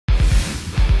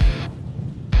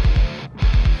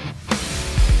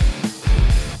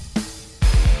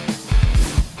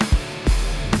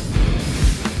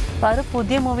ഒരു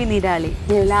പുതിയ മൂവി നീരാളി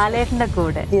ലാലേട്ടൻ്റെ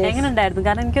കൂടെ എങ്ങനെ ഉണ്ടായിരുന്നു?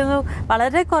 കാരണം എനിക്കൊന്ന്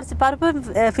വളരെ കുറച്ച് ഇപ്പം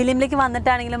ഫിലിമിലേക്ക്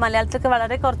വന്നിട്ടാണെങ്കിലും മലയാളത്തിലൊക്കെ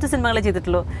വളരെ കുറച്ച് സിനിമകളെ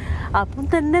ചെയ്തിട്ടുള്ളൂ. അപ്പം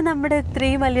തന്നെ നമ്മുടെ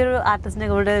ഇത്രയും വലിയൊരു ആർട്ടിസ്റ്റിനെ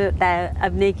കൂടെ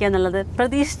അഭിനയിക്കുക എന്നുള്ളത്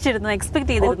പ്രതീക്ഷിച്ചിരുന്നു, എക്സ്പെക്ട്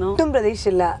ചെയ്തിരുന്നു? ഒട്ടും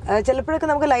പ്രതീക്ഷയില്ല. ചിലപ്പോഴൊക്കെ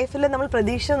നമുക്ക് ലൈഫിൽ നമ്മൾ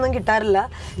പ്രതീക്ഷ ഒന്നും കിട്ടാറില്ല,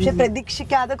 പക്ഷെ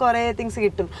പ്രതീക്ഷിക്കാതെ കുറേ തിങ്സ്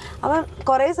കിട്ടും. അപ്പം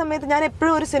കുറേ സമയത്ത് ഞാൻ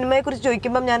എപ്പോഴും ഒരു സിനിമയെക്കുറിച്ച്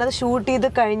ചോദിക്കുമ്പം ഞാനത് ഷൂട്ട് ചെയ്ത്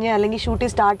കഴിഞ്ഞ് അല്ലെങ്കിൽ ഷൂട്ട്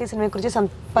ചെയ്ത് സ്റ്റാർട്ട് ചെയ്ത സിനിമയെക്കുറിച്ച്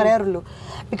പറയാറുള്ളൂ.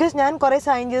 ബിക്കോസ് ഞാൻ കുറേ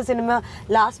സൈൻ ചെയ്ത സിനിമ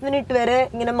ലാസ്റ്റ് മിനിറ്റ് വരെ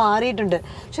ഇങ്ങനെ മാറിയിട്ടുണ്ട്.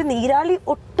 പക്ഷെ നീരാളി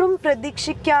ഒട്ടും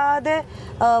പ്രതീക്ഷിക്കാതെ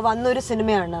വന്നൊരു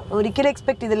സിനിമയാണ്. ഒരിക്കലും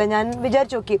എക്സ്പെക്ട് ചെയ്തില്ല. ഞാൻ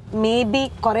വിചാരിച്ചു നോക്കി മേ ബി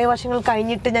കുറേ വർഷങ്ങൾ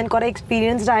കഴിഞ്ഞിട്ട് ഞാൻ കുറേ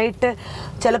എക്സ്പീരിയൻസ്ഡ് ആയിട്ട്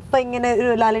ചിലപ്പോൾ ഇങ്ങനെ ഒരു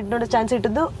ലാലേട്ടനോട് ചാൻസ്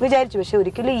കിട്ടുന്നു വിചാരിച്ചു. പക്ഷെ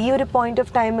ഒരിക്കലും ഈ ഒരു പോയിന്റ്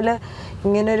ഓഫ് ടൈമിൽ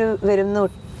ഇങ്ങനൊരു വരുന്ന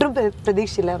ഒട്ടും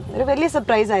പ്രതീക്ഷയില്ല. ഒരു വലിയ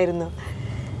സർപ്രൈസ് ആയിരുന്നു.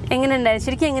 എങ്ങനെ ഉണ്ടായിരുന്നു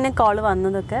ശരിക്കും? എങ്ങനെ കോള്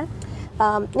വന്നതൊക്കെ?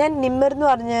 ഞാൻ നിമ്മർ എന്ന്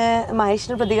പറഞ്ഞ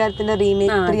മഹേഷിന്റെ പ്രതികാരത്തിന്റെ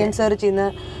റീമേക്ക് പ്രിയൻ സർ ചെയ്യുന്ന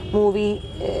മൂവി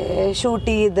ഷൂട്ട്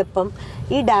ചെയ്തപ്പം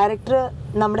ഈ ഡയറക്ടർ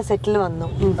നമ്മുടെ സെറ്റിൽ വന്നു.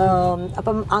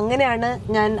 അപ്പം അങ്ങനെയാണ്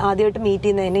ഞാൻ ആദ്യമായിട്ട് മീറ്റ്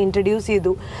ചെയ്യുന്നത്. എന്നെ ഇൻട്രൊഡ്യൂസ്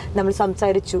ചെയ്തു, നമ്മൾ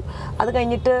സംസാരിച്ചു. അത്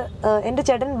കഴിഞ്ഞിട്ട് എൻ്റെ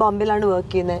ചേട്ടൻ ബോംബെയിലാണ്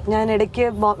വർക്ക് ചെയ്യുന്നത്. ഞാൻ ഇടയ്ക്ക്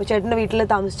ചേട്ടൻ്റെ വീട്ടിൽ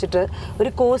താമസിച്ചിട്ട്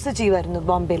ഒരു കോഴ്സ് ചെയ്യുമായിരുന്നു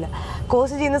ബോംബെയിൽ.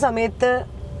 കോഴ്സ് ചെയ്യുന്ന സമയത്ത്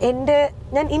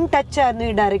ഞാൻ ഇൻ ടച്ച് ആയിരുന്നു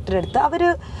ഈ ഡയറക്ടറുടെ അടുത്ത്. അവർ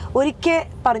ഒരിക്കൽ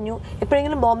പറഞ്ഞു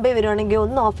എപ്പോഴെങ്കിലും ബോംബെ വരുവാണെങ്കിൽ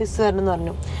ഒന്ന് ഓഫീസ് വരണം എന്ന്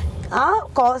പറഞ്ഞു. ആ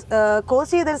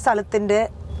കോഴ്സ് ചെയ്ത സ്ഥലത്തിൻ്റെ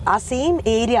ആ same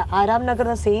area Aram Nagar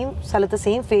same സ്ഥലത്ത്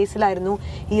സെയിം ഫേസിലായിരുന്നു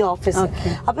ഈ ഓഫീസ്.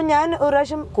 അപ്പം ഞാൻ ഒരു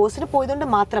പ്രാവശ്യം കോഴ്സിന് പോയതുകൊണ്ട്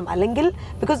മാത്രം, അല്ലെങ്കിൽ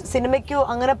ബിക്കോസ് സിനിമയ്ക്കോ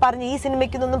അങ്ങനെ പറഞ്ഞ് ഈ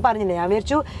സിനിമയ്ക്കൊന്നും പറഞ്ഞില്ല. ഞാൻ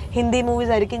വിചാരിച്ചു ഹിന്ദി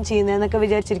മൂവീസ് ആയിരിക്കും ചെയ്യുന്നതെന്നൊക്കെ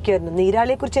വിചാരിച്ചിരിക്കുമായിരുന്നു.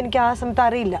 നീരാളിയെക്കുറിച്ച് എനിക്ക് ആ സമയത്ത്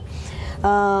അറിയില്ല.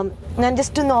 ഞാൻ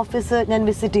ജസ്റ്റ് ഒന്ന് ഓഫീസ് ഞാൻ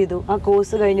വിസിറ്റ് ചെയ്തു. ആ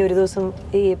കോഴ്സ് കഴിഞ്ഞ് ഒരു ദിവസം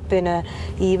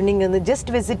ഈവനിങ് ഒന്ന്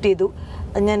ജസ്റ്റ് വിസിറ്റ് ചെയ്തു.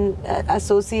 ഞാൻ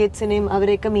അസോസിയേറ്റ്സിനെയും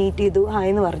അവരെയൊക്കെ മീറ്റ് ചെയ്തു,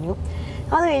 ഹായ് എന്ന് പറഞ്ഞു.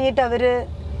 അത് കഴിഞ്ഞിട്ട് അവർ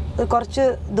കുറച്ച്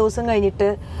ദിവസം കഴിഞ്ഞിട്ട്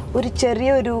ഒരു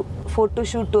ചെറിയൊരു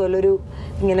ഫോട്ടോഷൂട്ട് പോലെ ഒരു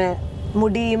ഇങ്ങനെ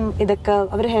മുടിയും ഇതൊക്കെ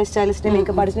അവർ ഹെയർ സ്റ്റൈലിസ്റ്റിനെ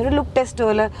മേക്കപ്പ് ആർട്ടിസ്റ്റിന് ഒരു ലുക്ക് ടെസ്റ്റ്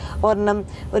പോലെ ഒരെണ്ണം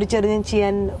ഒരു ചെറിയ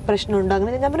ചെയ്യാൻ പ്രശ്നമുണ്ടോ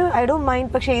അങ്ങനെ ഞാൻ പറഞ്ഞു ഐ ഡോണ്ട്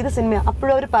മൈൻഡ്. പക്ഷേ ഏത് സിനിമയാണ്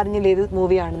അപ്പോഴും അവർ പറഞ്ഞില്ല ഏത്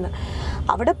മൂവിയാണെന്ന്.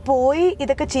 അവിടെ പോയി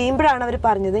ഇതൊക്കെ ചെയ്യുമ്പോഴാണ് അവർ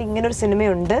പറഞ്ഞത് ഇങ്ങനൊരു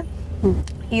സിനിമയുണ്ട്,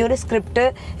 ഈ ഒരു സ്ക്രിപ്റ്റ്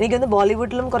എനിക്കൊന്ന്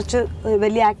ബോളിവുഡിലും കുറച്ച്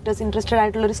വലിയ ആക്ടേഴ്സ് ഇൻട്രസ്റ്റഡ്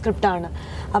ആയിട്ടുള്ളൊരു സ്ക്രിപ്റ്റാണ്.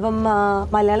 അപ്പം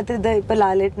മലയാളത്തിൽ ഇത് ഇപ്പോൾ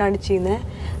ലാലേട്ടനാണ് ചെയ്യുന്നത്.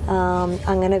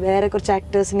 അങ്ങനെ വേറെ കുറച്ച്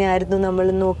ആക്ടേഴ്സിനെ ആയിരുന്നു നമ്മൾ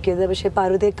നോക്കിയത്. പക്ഷേ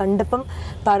പാർവതിയെ കണ്ടപ്പം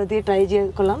പാർവതിയെ ട്രൈ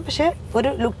ചെയ്ത് കൊള്ളാം, പക്ഷേ ഒരു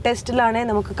ലുക്ക് ടെസ്റ്റിലാണേ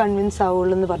നമുക്ക് കൺവിൻസ്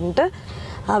ആവുള്ളൂ എന്ന് പറഞ്ഞിട്ട്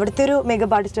അവിടുത്തെ ഒരു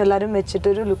മേക്കപ്പ് ആർട്ടിസ്റ്റ് എല്ലാവരും വെച്ചിട്ട്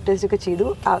ഒരു ലുക്ക് ടെസ്റ്റ് ഒക്കെ ചെയ്തു.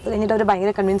 അത് കഴിഞ്ഞിട്ട് അവർ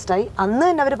ഭയങ്കര കൺവിൻസ്ഡ് ആയി. അന്ന്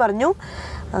തന്നെ അവർ പറഞ്ഞു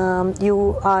you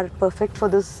are perfect for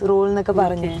this role എന്നൊക്കെ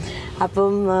പറഞ്ഞു.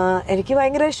 അപ്പം എനിക്ക്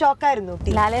ഭയങ്കര ഷോക്കായിരുന്നു.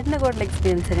 ലാലേട്ടൻ്റെ കൂടുതൽ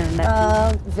എക്സ്പീരിയൻസ്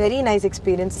വെരി നൈസ്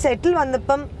എക്സ്പീരിയൻസ്. സെറ്റിൽ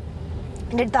വന്നപ്പം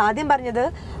എൻ്റെ അടുത്ത് ആദ്യം പറഞ്ഞത്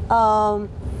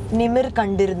നിമിർ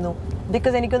കണ്ടിരുന്നു.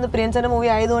 ബിക്കോസ് എനിക്കൊന്ന് പ്രിയൻസറിൻ്റെ മൂവി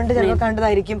ആയതുകൊണ്ട് ചിലപ്പോൾ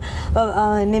കണ്ടതായിരിക്കും.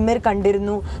 നിമിർ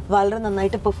കണ്ടിരുന്നു, വളരെ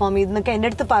നന്നായിട്ട് പെർഫോം ചെയ്തെന്നൊക്കെ എൻ്റെ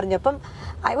അടുത്ത് പറഞ്ഞു. അപ്പം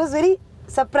I was very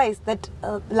surprise that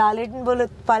ലാലേട്ടൻ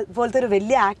പോലത്തെ ഒരു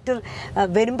വലിയ ആക്ടർ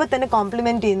വരുമ്പോൾ തന്നെ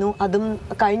കോംപ്ലിമെൻറ്റ് ചെയ്യുന്നു. അതും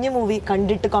കഴിഞ്ഞ മൂവി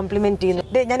കണ്ടിട്ട് കോംപ്ലിമെൻറ്റ് ചെയ്യുന്നു.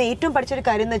 ഞാൻ ഏറ്റവും പഠിച്ചൊരു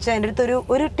കാര്യം എന്ന് വെച്ചാൽ എൻ്റെ അടുത്ത്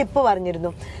ഒരു ടിപ്പ്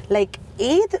പറഞ്ഞിരുന്നു. ലൈക്ക്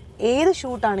ഏത്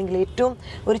ഷൂട്ടാണെങ്കിലും ഏറ്റവും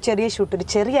ഒരു ചെറിയ ഷൂട്ട്, ഒരു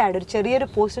ചെറിയ ആഡ്, ഒരു ചെറിയൊരു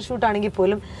പോസ്റ്റർ ഷൂട്ടാണെങ്കിൽ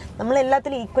പോലും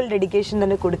നമ്മളെല്ലാത്തിലും ഈക്വൽ ഡെഡിക്കേഷൻ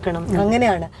തന്നെ കൊടുക്കണം.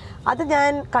 അങ്ങനെയാണ്. അത്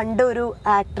ഞാൻ കണ്ട ഒരു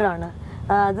ആക്ടറാണ്.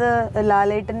 അത്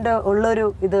ലാലേട്ടൻ്റെ ഉള്ളൊരു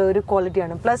ഒരു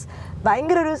ക്വാളിറ്റിയാണ്. പ്ലസ്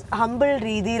ഭയങ്കര ഒരു ഹമ്പിൾ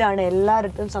രീതിയിലാണ്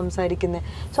എല്ലാവരുടെ സംസാരിക്കുന്നത്.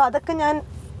 സോ അതൊക്കെ ഞാൻ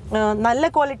നല്ല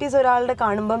ക്വാളിറ്റീസ് ഒരാളുടെ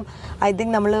കാണുമ്പം ഐ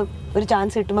തിങ്ക് നമ്മൾ ഒരു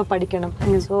ചാൻസ് കിട്ടുമ്പോൾ പഠിക്കണം.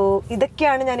 സോ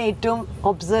ഇതൊക്കെയാണ് ഞാൻ ഏറ്റവും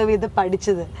ഒബ്സർവ് ചെയ്ത്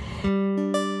പഠിച്ചത്.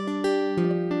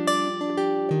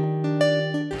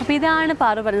 അപ്പോൾ ഇതാണ്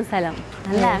പാറു പറഞ്ഞ സ്ഥലം,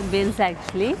 നല്ല ആംബിയൻസ്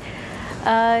ആക്ച്വലി.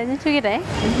 ഞാൻ ചോദിക്കട്ടെ,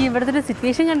 എനിക്ക് ഇവിടുത്തെ ഒരു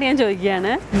സിറ്റുവേഷൻ കണ്ട് ഞാൻ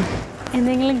ചോദിക്കുകയാണ്,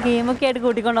 എന്തെങ്കിലും ഗെയിമൊക്കെ ആയിട്ട്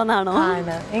കൂട്ടിക്കൊണ്ടുവന്നാണോ?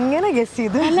 എങ്ങനെ ഗസ്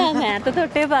ചെയ്തു? അല്ല, നേരത്തെ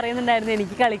തൊട്ടേ പറയുന്നുണ്ടായിരുന്നു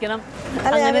എനിക്ക് കളിക്കണം,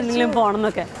 അങ്ങനെ എന്തെങ്കിലും പോകണം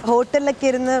എന്നൊക്കെ. ഹോട്ടലിലൊക്കെ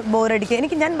ഇരുന്ന്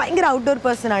ബോറടിക്കുക. ഞാൻ ഭയങ്കര ഔട്ട്ഡോർ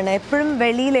പേഴ്സൺ ആണ്. എപ്പോഴും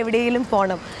വെളിയിൽ എവിടെയെങ്കിലും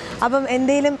പോകണം. അപ്പം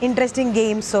എന്തെങ്കിലും ഇൻട്രസ്റ്റിംഗ്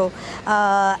ഗെയിംസോ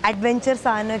അഡ്വെഞ്ചർ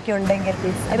സാധനമൊക്കെ ഉണ്ടെങ്കിൽ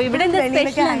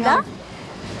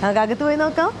അകത്ത് പോയി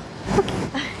നോക്കാം.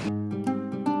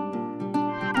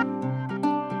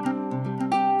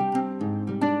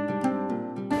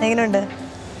 എങ്ങനെയുണ്ട്?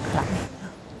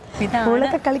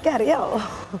 കളിക്കാൻ അറിയാവോ?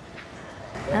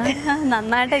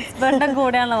 നന്നായിട്ട് എക്സ്പേർട്ടും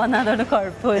കൂടെയാണല്ലോ വന്നത്, അതുകൊണ്ട്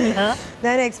കുഴപ്പമില്ല.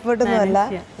 ഞാൻ എക്സ്പേർട്ട് ഒന്നും അല്ല,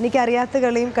 എനിക്കറിയാത്ത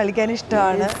കളിയും കളിക്കാൻ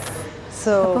ഇഷ്ടമാണ്.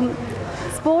 സോ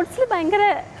സ്പോർട്സിൽ ഭയങ്കര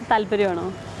താല്പര്യമാണോ?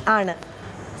 ആണ്,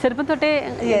 ചെറുപ്പം തൊട്ടേ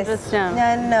ഇൻട്രസ്റ്റ് ആണ്.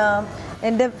 ഞാൻ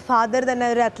എൻ്റെ ഫാദർ തന്നെ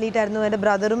ഒരു അത്ലീറ്റ് ആയിരുന്നു, എൻ്റെ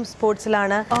ബ്രദറും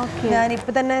സ്പോർട്സിലാണ്.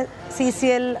 ഞാനിപ്പോൾ തന്നെ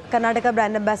CCL കർണാടക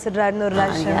ബ്രാൻഡ് അംബാസിഡർ ആയിരുന്നു ഒരു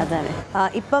പ്രാവശ്യം.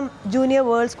 ഇപ്പം ജൂനിയർ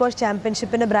വേൾഡ് സ്ക്വാഷ്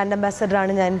ചാമ്പ്യൻഷിപ്പിൻ്റെ ബ്രാൻഡ്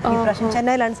അംബാസിഡറാണ് ഞാൻ. ഈ പ്രാവശ്യം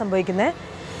ചെന്നൈയിലാണ് സംഭവിക്കുന്നത്.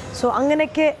 സോ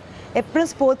അങ്ങനെയൊക്കെ എപ്പോഴും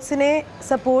സ്പോർട്സിനെ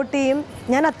സപ്പോർട്ട് ചെയ്യും.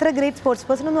 ഞാൻ അത്ര ഗ്രേറ്റ് സ്പോർട്സ്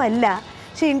പേഴ്സൺ ഒന്നും അല്ല,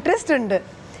 പക്ഷേ ഇൻട്രസ്റ്റ് ഉണ്ട്.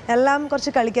 എല്ലാം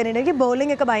കുറച്ച് കളിക്കാനുണ്ട്. എനിക്ക്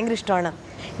ബൗളിംഗ് ഒക്കെ ഭയങ്കര ഇഷ്ടമാണ്.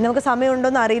 നമുക്ക്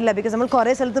സമയമുണ്ടോന്ന് അറിയില്ല, ബിക്കോസ് നമ്മൾ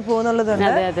കുറേ സ്ഥലത്ത്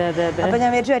പോകുന്നുള്ളതുകൊണ്ട്. അപ്പോൾ ഞാൻ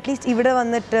വിചാരിച്ചു അറ്റ്ലീസ്റ്റ് ഇവിടെ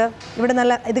വന്നിട്ട് ഇവിടെ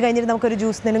നല്ല ഇത് കഴിഞ്ഞിട്ട് നമുക്കൊരു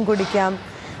ജ്യൂസ് എന്തെങ്കിലും കുടിക്കാം.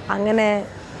 അങ്ങനെ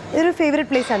ഒരു ഫേവറേറ്റ്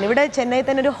പ്ലേസ് ആണ്. ഇവിടെ ചെന്നൈ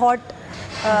തന്നെ ഒരു ഹോട്ട്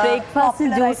ബ്രേക്ക്ഫാസ്റ്റ്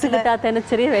ജ്യൂസ് കിട്ടാത്തതിന്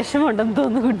ചെറിയ വിഷമമുണ്ടെന്ന്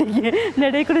തോന്നുന്നു കുട്ടിക്ക്,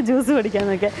 ഇടയിൽ കൂടെ ജ്യൂസ്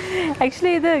കുടിക്കാന്നൊക്കെ.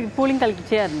 ആക്ച്വലി ഇത് പൂളിംഗ്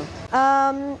കളിക്കുകയായിരുന്നു.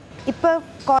 ഇപ്പം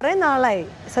കുറേ നാളായി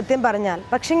സത്യം പറഞ്ഞാൽ,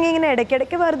 പക്ഷെ ഇങ്ങനെ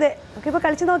ഇടയ്ക്കിടയ്ക്ക് വെറുതെ ഒക്കെ ഇപ്പോൾ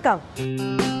കളിച്ച് നോക്കാം.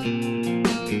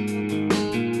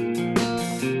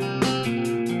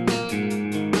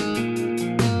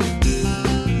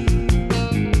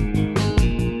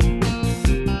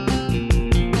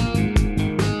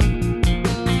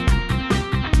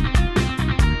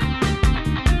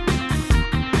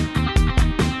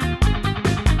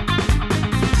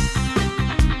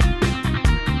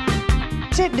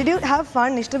 Did you have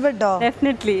fun? ഇഷ്ടപ്പെട്ടോ?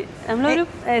 ഡെഫിനറ്റ്ലി. നമ്മളൊരു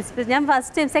ഞാൻ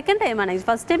സെക്കൻഡ് ടൈമാണ്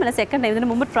ഇതിന്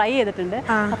മുമ്പ് ട്രൈ ചെയ്തിട്ടുണ്ട്.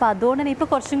 അപ്പൊ അതുകൊണ്ട് തന്നെ ഇപ്പൊ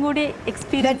കുറച്ചും കൂടി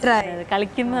എക്സ്പീരിയൻസ്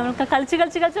കളിക്കുമ്പോൾ നമുക്ക്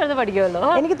കളിച്ച് പഠിക്കുമല്ലോ.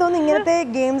 എനിക്ക് തോന്നുന്നു ഇങ്ങനത്തെ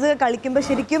ഗെയിംസ് കളിക്കുമ്പോൾ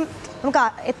ശരിക്കും നമുക്ക്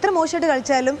എത്ര മോശമായിട്ട്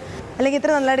കളിച്ചാലും അല്ലെങ്കിൽ എത്ര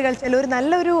നല്ലതായിട്ട് കളിച്ചാലും ഒരു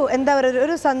നല്ലൊരു എന്താ പറയുക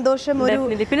ഒരു സന്തോഷം, ഒരു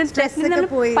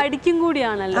പഠിക്കും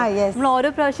കൂടിയാണല്ലോ. നമ്മൾ ഓരോ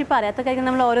പ്രാവശ്യം പറയാത്ത കാര്യം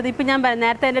നമ്മൾ ഓരോ ഇപ്പൊ ഞാൻ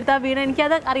നേരത്തെ എൻ്റെ അടുത്ത് ആ വീട്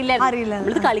എനിക്കത് അറിയില്ല.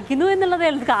 നമ്മൾ കളിക്കുന്നു എന്നുള്ളതേ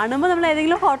ഉള്ളൂ. കാണുമ്പോൾ നമ്മൾ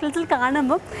ഏതെങ്കിലും ഹോട്ടൽസിൽ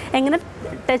കാണുമ്പോൾ എങ്ങനെ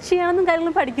ടച്ച് ചെയ്യണമെന്നും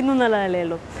കാര്യങ്ങളും പഠിക്കുന്നു എന്നുള്ളതല്ലേ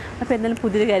ഉള്ളൂ. അപ്പോൾ എന്തായാലും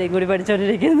പുതിയൊരു കാര്യം കൂടി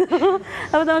പഠിച്ചുകൊണ്ടിരിക്കുന്നു.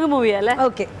 അപ്പോൾ നമുക്ക് മൂവ് ചെയ്യാം അല്ലേ?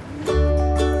 ഓക്കെ.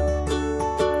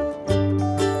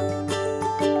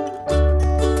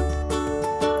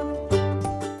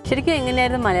 ശരിക്കും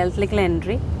എങ്ങനെയായിരുന്നു മലയാളത്തിലേക്കുള്ള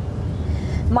എൻട്രി?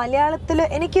 മലയാളത്തിൽ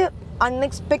എനിക്ക്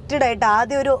അൺഎക്സ്പെക്റ്റഡ് ആയിട്ട്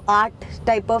ആദ്യം ഒരു ആർട്ട്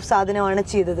ടൈപ്പ് ഓഫ് സാധനമാണ്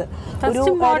ചെയ്തത്.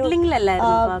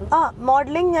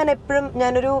 മോഡലിംഗ്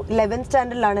ഞാനൊരു 11th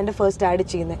സ്റ്റാൻഡേർഡിലാണ് എൻ്റെ ഫസ്റ്റ് ആഡ്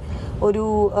ചെയ്യുന്നത്. ഒരു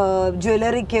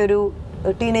ജ്വല്ലറിക്ക് ഒരു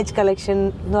ടീനേജ് കളക്ഷൻ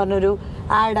എന്ന് പറഞ്ഞൊരു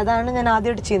ആഡ്, അതാണ് ഞാൻ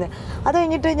ആദ്യമായിട്ട് ചെയ്യുന്നത്. അത്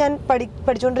കഴിഞ്ഞിട്ട് ഞാൻ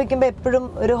പഠിച്ചുകൊണ്ടിരിക്കുമ്പോൾ എപ്പോഴും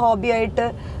ഒരു ഹോബിയായിട്ട്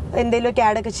എന്തെങ്കിലുമൊക്കെ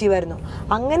ആഡൊക്കെ ചെയ്യുമായിരുന്നു.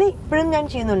 അങ്ങനെ ഇപ്പോഴും ഞാൻ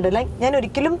ചെയ്യുന്നുണ്ട്. ലൈക്ക് ഞാൻ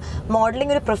ഒരിക്കലും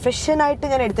മോഡലിംഗ് ഒരു പ്രൊഫഷനായിട്ട്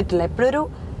ഞാൻ എടുത്തിട്ടില്ല. എപ്പോഴും ഒരു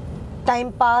ടൈം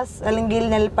പാസ്, അല്ലെങ്കിൽ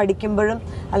ഞാൻ പഠിക്കുമ്പോഴും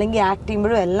അല്ലെങ്കിൽ ആക്ട്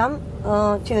ചെയ്യുമ്പോഴും എല്ലാം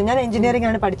ചെയ്തു. ഞാൻ എൻജിനീയറിംഗ്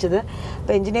ആണ് പഠിച്ചത്.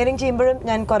 അപ്പോൾ എൻജിനീയറിംഗ് ചെയ്യുമ്പോഴും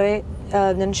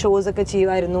ഞാൻ ഷോസൊക്കെ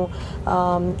ചെയ്യുമായിരുന്നു.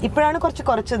 ഇപ്പോഴാണ്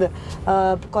കുറച്ചത്.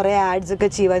 കുറേ ആഡ്സൊക്കെ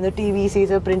ചെയ്യുമായിരുന്നു, TV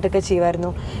സീരീസ് പ്രിൻ്റൊക്കെ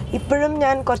ചെയ്യുമായിരുന്നു. ഇപ്പോഴും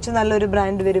ഞാൻ കുറച്ച് നല്ലൊരു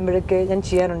ബ്രാൻഡ് വരുമ്പോഴൊക്കെ ഞാൻ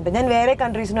ചെയ്യാറുണ്ട്. ഞാൻ വേറെ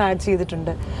കൺട്രീസിനും ആഡ്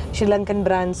ചെയ്തിട്ടുണ്ട്. Sri Lankan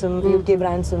ബ്രാൻഡ്സും UK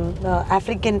ബ്രാൻഡ്സും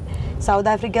African,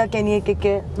 south Africa,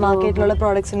 കെനിയക്കൊക്കെ മാർക്കറ്റിലുള്ള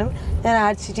പ്രോഡക്ട്സിനും ഞാൻ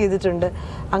ആഡ് ചെയ്തിട്ടുണ്ട്.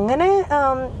 അങ്ങനെ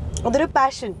അതൊരു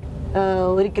പാഷൻ.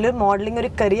 ഒരിക്കലും മോഡലിംഗ് ഒരു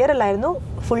കരിയർ അല്ലായിരുന്നു,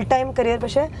 ഫുൾ ടൈം കരിയർ,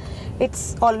 പക്ഷേ ഇറ്റ്സ്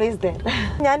ഓൾവേസ് ദെയർ.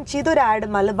 ഞാൻ ചെയ്തൊരു ആഡ്,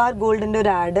 മലബാർ ഗോൾഡിൻ്റെ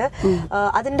ഒരു ആഡ്,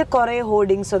 അതിൻ്റെ കുറേ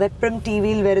ഹോർഡിങ്സ്, അത് എപ്പോഴും TV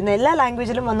വരുന്ന എല്ലാ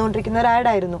ലാംഗ്വേജിലും വന്നുകൊണ്ടിരിക്കുന്ന ഒരു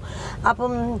ആഡായിരുന്നു.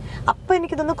 അപ്പം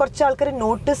എനിക്ക് തോന്നുന്നു കുറച്ച് ആൾക്കാർ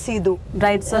നോട്ടീസ് ചെയ്തു.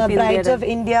 ബ്രൈഡ്സ് ഓഫ്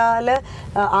ഇന്ത്യയിൽ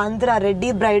ആന്ധ്ര റെഡ്ഡി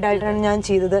ബ്രൈഡായിട്ടാണ് ഞാൻ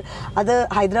ചെയ്തത്. അത്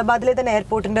ഹൈദരാബാദിലെ തന്നെ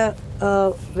എയർപോർട്ടിൻ്റെ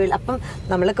അപ്പം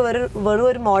നമ്മളൊക്കെ വെറും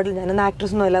ഒരു മോഡൽ, ഞാനൊന്നും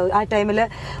ആക്ട്രസ് ഒന്നും അല്ല. ആ ടൈമിൽ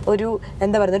ഒരു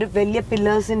എന്താ പറയുക, ഒരു വലിയ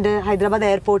പില്ലേഴ്സിൻ്റെ ഹൈദരാബാദ്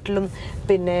എയർപോർട്ടിലും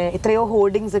പിന്നെ എത്രയോ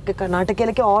ഹോർഡിങ്സ് ഒക്കെ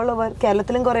കർണാടകയിലേക്ക് ഓൾ ഓവർ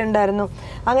കേരളത്തിലും കുറേ ഉണ്ടായിരുന്നു.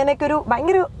 അങ്ങനെയൊക്കെ ഒരു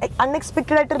ഭയങ്കര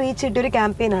അൺഎക്സ്പെക്റ്റഡ് ആയിട്ട് റീച്ച് കിട്ടിയൊരു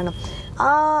ക്യാമ്പയിനാണ്.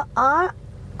 ആ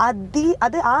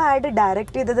ആഡ്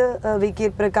ഡയറക്റ്റ് ചെയ്തത് VK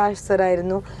പ്രകാശ് സർ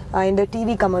ആയിരുന്നു. അതിൻ്റെ TV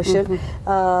കമേഴ്ഷ്യൽ.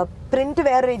 പ്രിന്റ്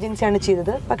വേറൊരു ഏജൻസിയാണ്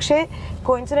ചെയ്തത്. പക്ഷേ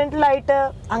കോയിൻസിഡൻ്റലായിട്ട്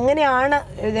അങ്ങനെയാണ്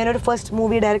ഞാനൊരു ഫസ്റ്റ്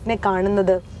മൂവി ഡയറക്ടറിനെ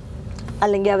കാണുന്നത്,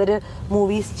 അല്ലെങ്കിൽ അവർ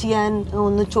മൂവീസ് ചെയ്യാൻ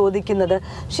ഒന്ന് ചോദിക്കുന്നത്.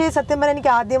 പക്ഷേ സത്യം പറഞ്ഞാൽ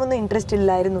എനിക്ക് ആദ്യമൊന്നും ഇൻട്രസ്റ്റ്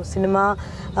ഇല്ലായിരുന്നു സിനിമ.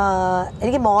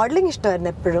 എനിക്ക് മോഡലിംഗ്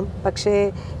ഇഷ്ടമായിരുന്നു എപ്പോഴും, പക്ഷേ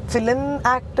ഫിലിം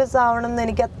ആക്ട്രസ് ആവണം എന്ന്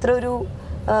എനിക്ക് അത്ര ഒരു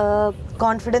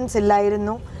കോൺഫിഡൻസ്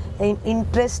ഇല്ലായിരുന്നു.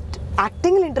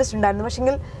 ആക്ടിങ്ങിൽ ഇൻട്രസ്റ്റ് ഉണ്ടായിരുന്നു,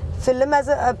 പക്ഷെങ്കിൽ ഫിലിം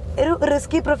ആസ് ഒരു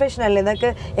റിസ്കി പ്രൊഫഷൻ അല്ലേ. ഇതൊക്കെ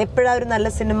എപ്പോഴാണ് ഒരു നല്ല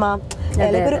സിനിമ,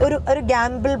 ഒരു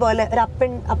ഗാമ്പിൾ പോലെ, ഒരു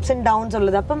അപ്സ് ആൻഡ് ഡൗൺസ്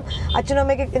ഉള്ളത്. അപ്പം അച്ഛനും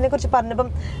അമ്മയ്ക്ക് ഇതിനെക്കുറിച്ച് പറഞ്ഞപ്പം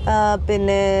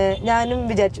പിന്നെ ഞാനും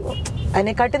വിചാരിച്ചു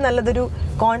അതിനെക്കാട്ടി നല്ലതൊരു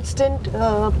കോൺസ്റ്റൻറ്റ്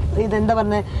ഇതെന്താ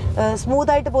പറഞ്ഞത്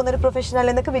സ്മൂത്തായിട്ട് പോകുന്നൊരു പ്രൊഫഷണൽ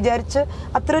എന്നൊക്കെ വിചാരിച്ച്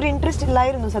അത്ര ഒരു ഇൻട്രസ്റ്റ്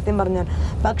ഇല്ലായിരുന്നു സത്യം പറഞ്ഞാൽ.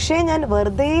 പക്ഷേ ഞാൻ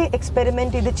വെറുതെ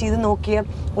എക്സ്പെരിമെൻറ്റ് ചെയ്ത് നോക്കിയ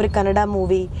ഒരു കന്നഡ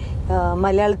മൂവി,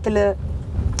 മലയാളത്തിൽ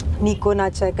നീക്കോ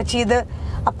നാച്ച ഒക്കെ ചെയ്ത്,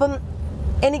 അപ്പം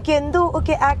എനിക്ക് എന്തോ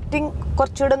ഓക്കെ ആക്ടിങ്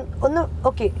കുറച്ചുകൂടെ ഒന്ന്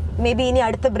ഓക്കെ, മേ ബി ഇനി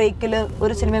അടുത്ത ബ്രേക്കിൽ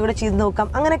ഒരു സിനിമ കൂടെ ചെയ്ത് നോക്കാം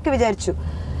അങ്ങനെയൊക്കെ വിചാരിച്ചു.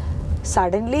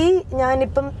 സഡൻലി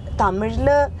ഞാനിപ്പം തമിഴിൽ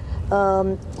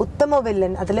ഉത്തമ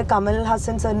വില്ലൻ, അതിൽ കമൽ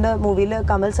ഹാസൻ സാറിൻ്റെ മൂവിയിൽ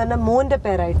കമൽ സാറിൻ്റെ മോൻ്റെ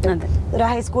പേരായിട്ട് ഒരു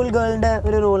ഹൈസ്കൂൾ ഗേളിൻ്റെ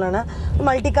ഒരു റോളാണ്,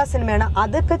 മൾട്ടികാസ്റ്റ് സിനിമയാണ്.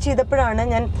 അതൊക്കെ ചെയ്തപ്പോഴാണ്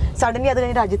ഞാൻ സഡൻലി, അത്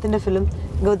കഴിഞ്ഞിട്ട് അജിത്തിൻ്റെ ഫിലിം,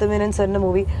 ഗൗതം മേനോൻ സാറിൻ്റെ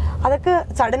മൂവി, അതൊക്കെ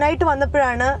സഡനായിട്ട്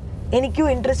വന്നപ്പോഴാണ് എനിക്കും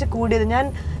ഇൻട്രസ്റ്റ് കൂടിയത്. ഞാൻ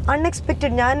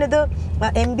അൺഎക്സ്പെക്റ്റഡ്, ഞാനിത്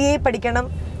MBA പഠിക്കണം,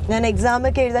 ഞാൻ എക്സാം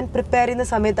ഒക്കെ എഴുതാൻ പ്രിപ്പയർ ചെയ്യുന്ന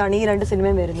സമയത്താണ് ഈ 2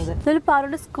 സിനിമയും വരുന്നത്.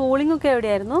 സ്കൂളിംഗ് ഒക്കെ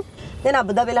എവിടെയായിരുന്നു? ഞാൻ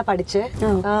അബുദാബിയിലാണ് പഠിച്ചത്.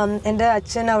 എൻ്റെ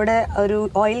അച്ഛൻ അവിടെ ഒരു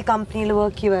ഓയിൽ കമ്പനിയിൽ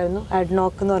വർക്ക് ചെയ്യുമായിരുന്നു,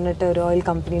 അഡ്നോക്ക് എന്ന് പറഞ്ഞിട്ട് ഒരു ഓയിൽ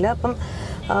കമ്പനിയിൽ. അപ്പം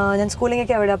ഞാൻ സ്കൂളിംഗ്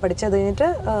ഒക്കെ എവിടെയാണ് പഠിച്ചത്. അത് കഴിഞ്ഞിട്ട്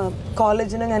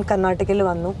കോളേജിന് ഞാൻ കർണാടകയിൽ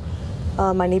വന്നു.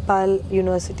 മണിപ്പാൽ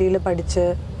യൂണിവേഴ്സിറ്റിയിൽ പഠിച്ച്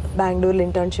ബാംഗ്ലൂരിൽ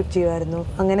ഇന്റേൺഷിപ്പ് ചെയ്യുമായിരുന്നു.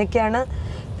 അങ്ങനെയൊക്കെയാണ്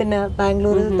പിന്നെ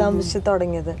ബാംഗ്ലൂരിൽ താമസിച്ച്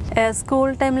തുടങ്ങിയത്. സ്കൂൾ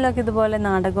ടൈമിലൊക്കെ ഇതുപോലെ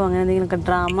നാടകം അങ്ങനെ എന്തെങ്കിലും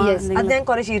ഡ്രാമ? അത് ഞാൻ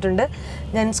കുറേ ചെയ്തിട്ടുണ്ട്.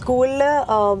 ഞാൻ സ്കൂളിൽ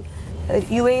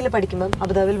UAE പഠിക്കുമ്പം,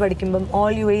 അബുദാബിയിൽ പഠിക്കുമ്പം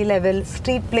all UAE level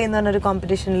street play എന്ന് പറഞ്ഞൊരു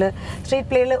കോമ്പറ്റീഷനിൽ, സ്ട്രീറ്റ്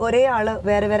പ്ലേയിൽ ഒരേ ആള്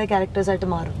വേറെ വേറെ ക്യാരക്ടേഴ്സായിട്ട്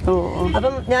മാറും.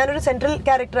 അപ്പം ഞാനൊരു സെൻട്രൽ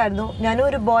ക്യാരക്ടർ ആയിരുന്നു. ഞാനും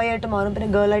ഒരു ബോയ് ആയിട്ട് മാറും, പിന്നെ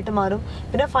ഗേൾ ആയിട്ട് മാറും,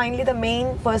 പിന്നെ finally the main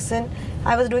person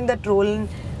I was doing that role.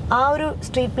 ആ ഒരു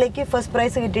സ്ട്രീറ്റ് പ്ലേക്ക് ഫസ്റ്റ്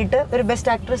പ്രൈസ് കിട്ടിയിട്ട് ഒരു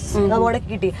ബെസ്റ്റ് ആക്ട്രസ് അവാർഡൊക്കെ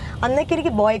കിട്ടി. അന്നൊക്കെ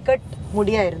എനിക്ക് boy cut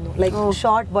മുടിയായിരുന്നു, like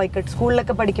short boy cut.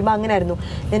 സ്കൂളിലൊക്കെ പഠിക്കുമ്പോൾ അങ്ങനെ ആയിരുന്നു.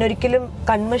 ഞാൻ ഒരിക്കലും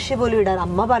കൺമഷി പോലും ഇടാറ്.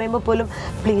 അമ്മ പറയുമ്പോൾ പോലും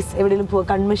പ്ലീസ് എവിടെയെങ്കിലും പോവുക,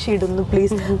 കൺമഷി ഇടുന്നു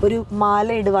പ്ലീസ്, ഒരു മാല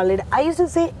ഇട്, വളയിട്. ഐ യൂസ് ടു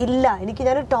സേ ഇല്ല,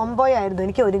 ഞാനൊരു ടോം ബോയ് ആയിരുന്നു.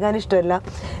 എനിക്ക് ഒരുങ്ങാൻ ഇഷ്ടമല്ല,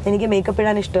 എനിക്ക് മേക്കപ്പ്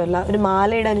ഇടാൻ ഇഷ്ടമല്ല, ഒരു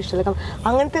മാല ഇടാൻ ഇഷ്ടമല്ല,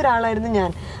 അങ്ങനത്തെ ഒരാളായിരുന്നു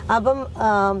ഞാൻ. അപ്പം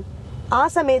ആ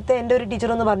സമയത്ത് എൻ്റെ ഒരു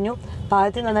ടീച്ചറൊന്ന് പറഞ്ഞു,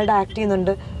 പാർവതി നന്നായിട്ട് ആക്ട്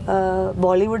ചെയ്യുന്നുണ്ട്,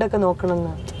 ബോളിവുഡൊക്കെ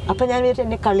നോക്കണമെന്ന്. അപ്പം ഞാൻ വിചാരിച്ചു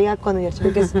എന്നെ കളിയാക്കുമെന്ന് വിചാരിച്ചു.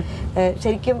 ബിക്കോസ്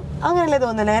ശരിക്കും അങ്ങനെയല്ലേ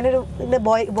തോന്നുന്നില്ല. ഞാനൊരു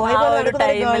ബോയ് പോലെ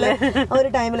നടക്കുന്ന ഒരു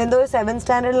ടൈമിൽ എന്തോ 7th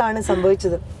സ്റ്റാൻഡേർഡിലാണ്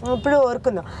സംഭവിച്ചത്, ഇപ്പോഴും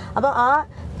ഓർക്കുന്നു. അപ്പം ആ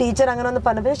ടീച്ചർ അങ്ങനെ ഒന്ന്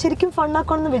പറഞ്ഞപ്പോൾ ശരിക്കും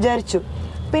ഫണ്ണാക്കണമെന്ന് വിചാരിച്ചു.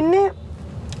 പിന്നെ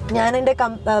ഞാൻ എൻ്റെ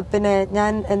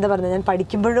ഞാൻ എന്താ പറയുക, ഞാൻ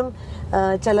പഠിക്കുമ്പോഴും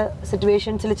ചില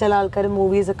സിറ്റുവേഷൻസിൽ ചില ആൾക്കാർ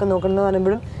മൂവീസൊക്കെ നോക്കണമെന്ന്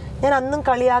പറയുമ്പോഴും ഞാൻ അന്നും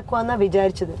കളിയാക്കുവാന്നാണ്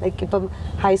വിചാരിച്ചത്. ലൈക്ക് ഇപ്പം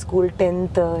ഹൈസ്കൂൾ,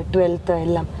 10th, 12th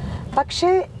എല്ലാം.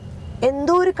 പക്ഷേ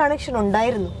എന്തോ ഒരു കണക്ഷൻ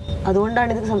ഉണ്ടായിരുന്നു.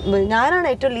 അതുകൊണ്ടാണ് ഇത് ഞാനാണ്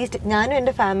ഏറ്റവും ലീസ്റ്റ്, ഞാനും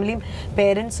എൻ്റെ ഫാമിലിയും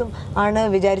പേരൻസും ആണ്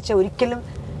വിചാരിച്ച. ഒരിക്കലും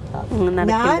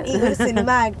ഞാൻ ഈ ഒരു സിനിമ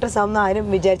ആക്ട്രസ് ആവുന്ന ആരും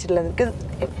വിചാരിച്ചിട്ടില്ല. എനിക്ക്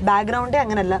ബാക്ക്ഗ്രൗണ്ടേ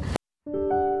അങ്ങനല്ല.